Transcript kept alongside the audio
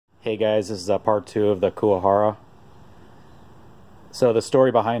Hey guys, this is part 2 of the Kuwahara. So the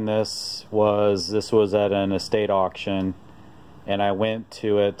story behind this was at an estate auction, and I went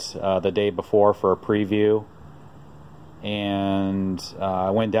to it the day before for a preview, and I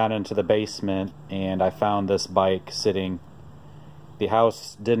went down into the basement and I found this bike sitting. The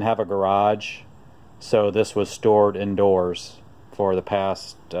house didn't have a garage, so this was stored indoors for the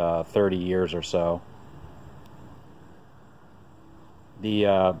past 30 years or so.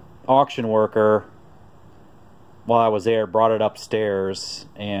 The auction worker, while I was there, brought it upstairs,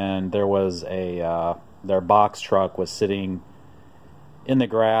 and there was their box truck was sitting in the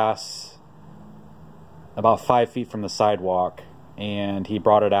grass about 5 feet from the sidewalk, and he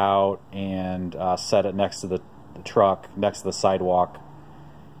brought it out and set it next to the truck, next to the sidewalk.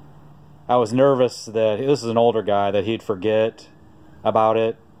 I was nervous that this is an older guy, that he'd forget about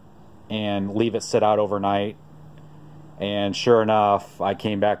it and leave it sit out overnight. And sure enough, I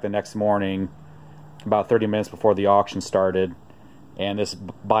came back the next morning about 30 minutes before the auction started, and this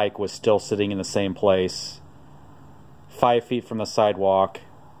bike was still sitting in the same place, 5 feet from the sidewalk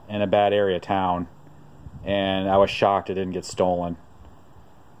in a bad area of town, and I was shocked it didn't get stolen.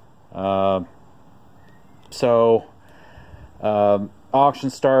 Auction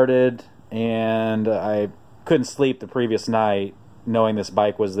started, and I couldn't sleep the previous night knowing this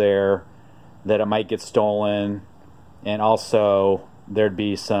bike was there, that it might get stolen, and also there'd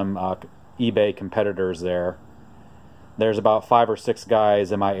be some eBay competitors there. There's about 5 or 6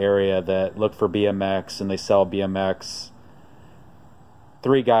 guys in my area that look for BMX, and they sell BMX.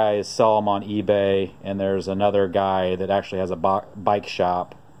 3 guys sell them on eBay, and there's another guy that actually has a bike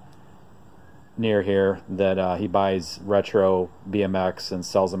shop near here that he buys retro BMX and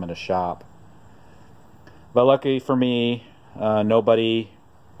sells them in a shop. But luckily for me, nobody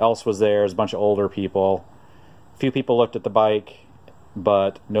else was there. It was a bunch of older people. A few people looked at the bike,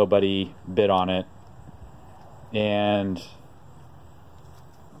 but nobody bid on it. And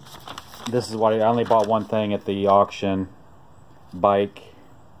this is what I only bought one thing at the auction, bike,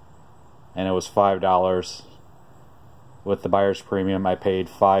 and it was $5. With the buyer's premium, I paid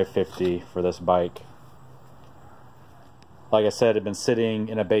 $5.50 for this bike. Like I said, it had been sitting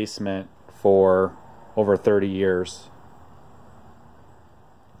in a basement for over 30 years.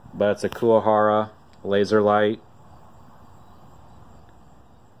 But it's a Kuwahara Laserlite,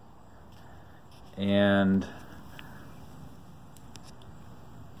 and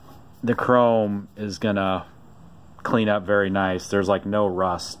the chrome is gonna clean up very nice. There's like no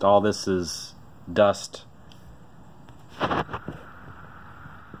rust. All this is dust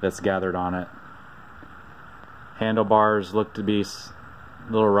that's gathered on it. Handlebars look to be a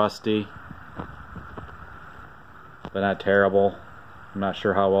little rusty, but not terrible. I'm not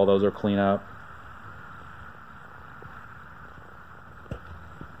sure how well those will clean up.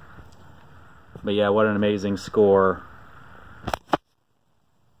 But yeah, what an amazing score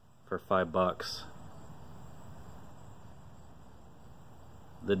for $5.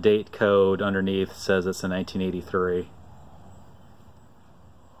 The date code underneath says it's in 1983.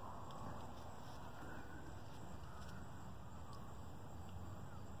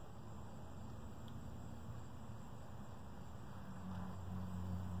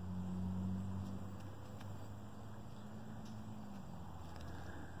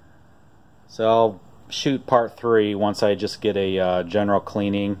 So I'll shoot part 3 once I just get a general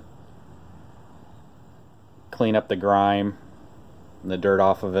cleaning, clean up the grime and the dirt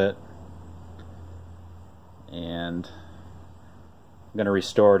off of it, and I'm going to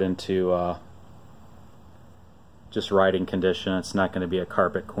restore it into just riding condition. It's not going to be a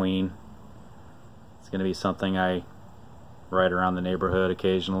carpet queen. It's going to be something I ride around the neighborhood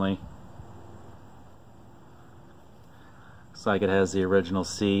occasionally. Looks like it has the original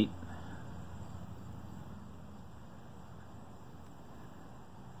seat.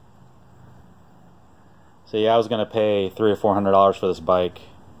 So yeah, I was going to pay $300 or $400 for this bike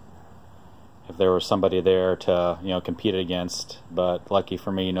if there was somebody there to, compete against. But lucky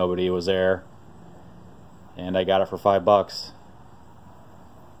for me, nobody was there, and I got it for $5.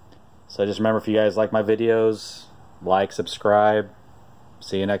 So just remember, if you guys like my videos, like, subscribe.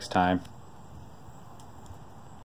 See you next time.